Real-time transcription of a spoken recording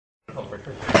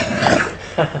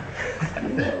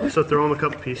So throw them a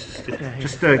couple pieces.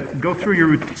 Just go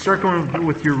through start going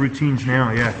with your routines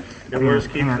now, yeah.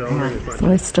 So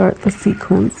I start the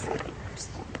sequence.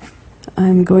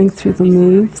 I'm going through the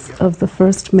moves of the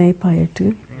first May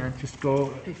Payatu. Hang on, just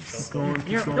go, keep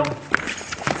going.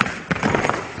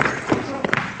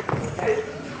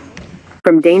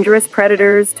 From dangerous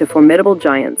predators to formidable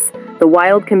giants, the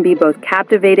wild can be both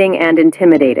captivating and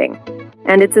intimidating.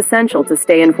 And it's essential to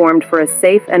stay informed for a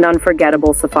safe and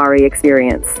unforgettable safari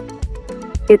experience.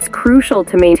 It's crucial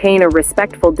to maintain a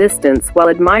respectful distance while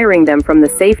admiring them from the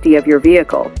safety of your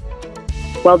vehicle.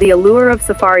 While the allure of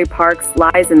safari parks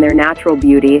lies in their natural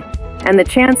beauty and the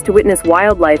chance to witness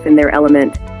wildlife in their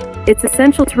element, it's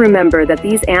essential to remember that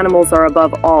these animals are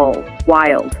above all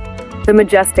wild. The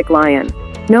majestic lion,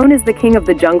 known as the king of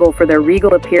the jungle for their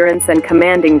regal appearance and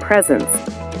commanding presence,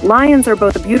 lions are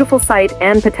both a beautiful sight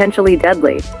and potentially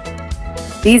deadly.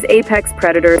 These apex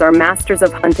predators are masters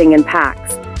of hunting in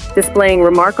packs, displaying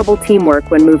remarkable teamwork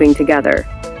when moving together.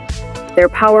 Their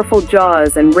powerful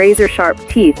jaws and razor-sharp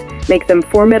teeth make them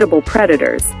formidable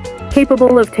predators,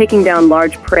 capable of taking down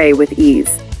large prey with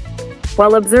ease.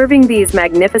 While observing these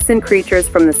magnificent creatures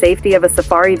from the safety of a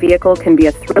safari vehicle can be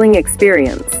a thrilling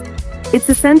experience, it's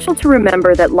essential to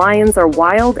remember that lions are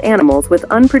wild animals with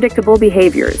unpredictable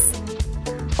behaviors.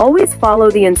 Always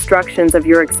follow the instructions of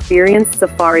your experienced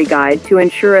safari guide to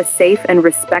ensure a safe and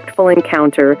respectful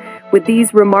encounter with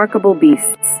these remarkable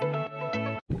beasts.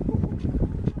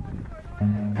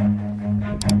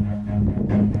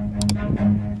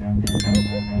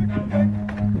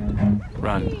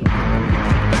 Run.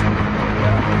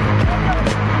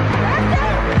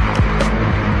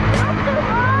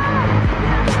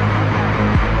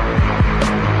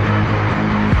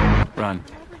 Run.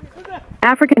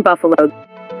 African buffalo.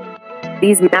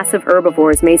 These massive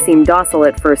herbivores may seem docile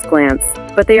at first glance,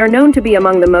 but they are known to be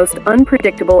among the most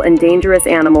unpredictable and dangerous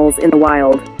animals in the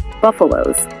wild.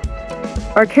 Buffaloes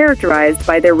are characterized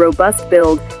by their robust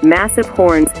build, massive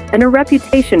horns, and a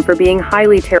reputation for being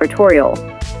highly territorial.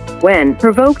 When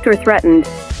provoked or threatened,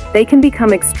 they can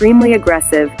become extremely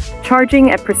aggressive, charging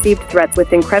at perceived threats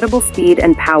with incredible speed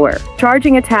and power.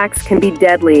 Charging attacks can be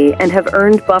deadly and have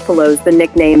earned buffaloes the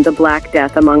nickname the Black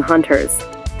Death among hunters.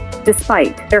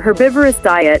 Despite their herbivorous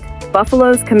diet,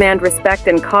 buffaloes command respect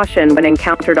and caution when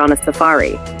encountered on a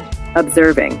safari.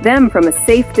 Observing them from a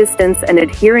safe distance and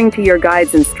adhering to your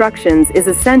guide's instructions is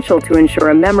essential to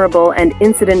ensure a memorable and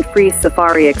incident-free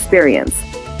safari experience.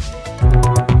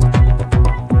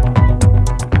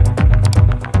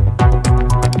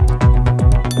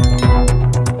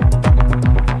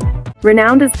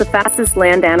 Renowned as the fastest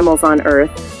land animals on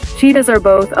Earth, cheetahs are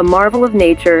both a marvel of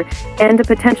nature and a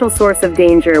potential source of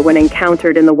danger when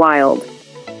encountered in the wild.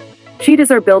 Cheetahs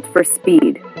are built for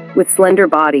speed, with slender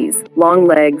bodies, long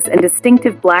legs, and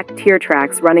distinctive black tear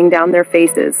tracks running down their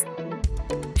faces.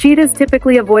 Cheetahs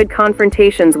typically avoid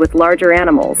confrontations with larger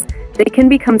animals. They can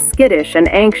become skittish and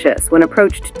anxious when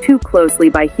approached too closely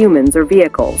by humans or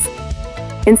vehicles.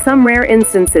 In some rare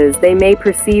instances, they may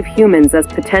perceive humans as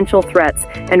potential threats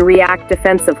and react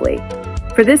defensively.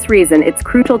 For this reason, it's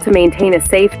crucial to maintain a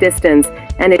safe distance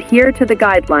and adhere to the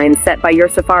guidelines set by your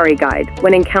safari guide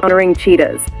when encountering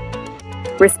cheetahs.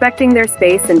 Respecting their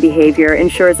space and behavior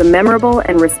ensures a memorable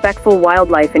and respectful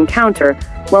wildlife encounter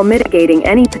while mitigating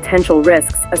any potential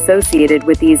risks associated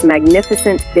with these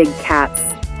magnificent big cats.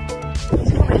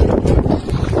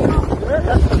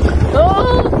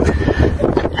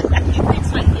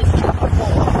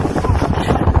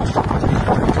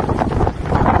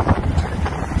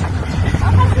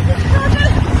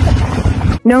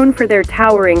 Known for their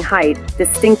towering height,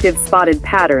 distinctive spotted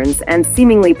patterns, and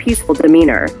seemingly peaceful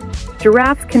demeanor,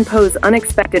 giraffes can pose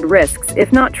unexpected risks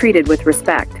if not treated with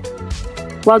respect.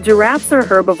 While giraffes are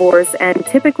herbivores and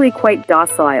typically quite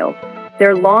docile,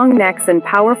 their long necks and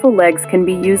powerful legs can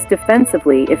be used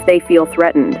defensively if they feel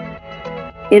threatened.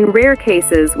 In rare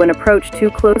cases, when approached too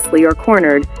closely or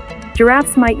cornered,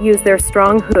 giraffes might use their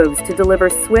strong hooves to deliver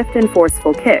swift and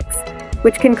forceful kicks,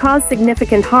 which can cause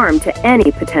significant harm to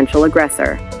any potential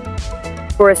aggressor.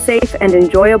 For a safe and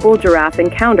enjoyable giraffe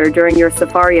encounter during your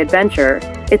safari adventure,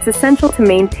 it's essential to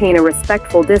maintain a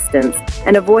respectful distance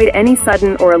and avoid any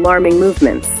sudden or alarming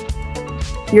movements.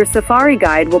 Your safari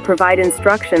guide will provide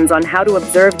instructions on how to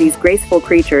observe these graceful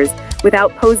creatures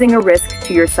without posing a risk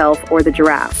to yourself or the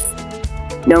giraffes.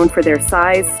 Known for their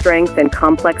size, strength, and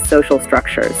complex social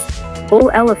structures, bull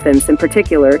elephants in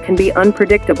particular can be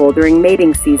unpredictable during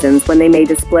mating seasons when they may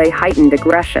display heightened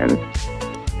aggression.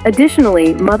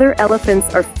 Additionally, mother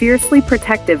elephants are fiercely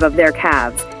protective of their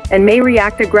calves and may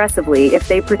react aggressively if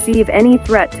they perceive any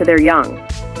threat to their young.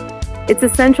 It's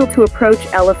essential to approach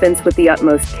elephants with the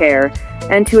utmost care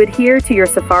and to adhere to your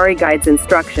safari guide's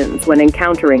instructions when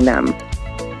encountering them.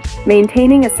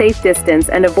 Maintaining a safe distance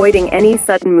and avoiding any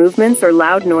sudden movements or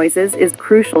loud noises is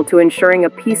crucial to ensuring a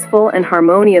peaceful and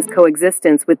harmonious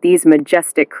coexistence with these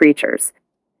majestic creatures.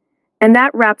 And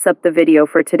that wraps up the video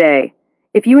for today.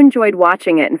 If you enjoyed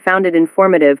watching it and found it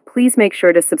informative, please make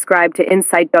sure to subscribe to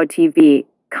Insight.tv,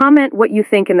 comment what you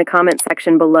think in the comment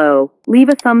section below, leave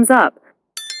a thumbs up,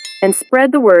 and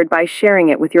spread the word by sharing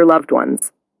it with your loved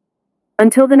ones.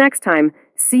 Until the next time,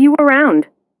 see you around!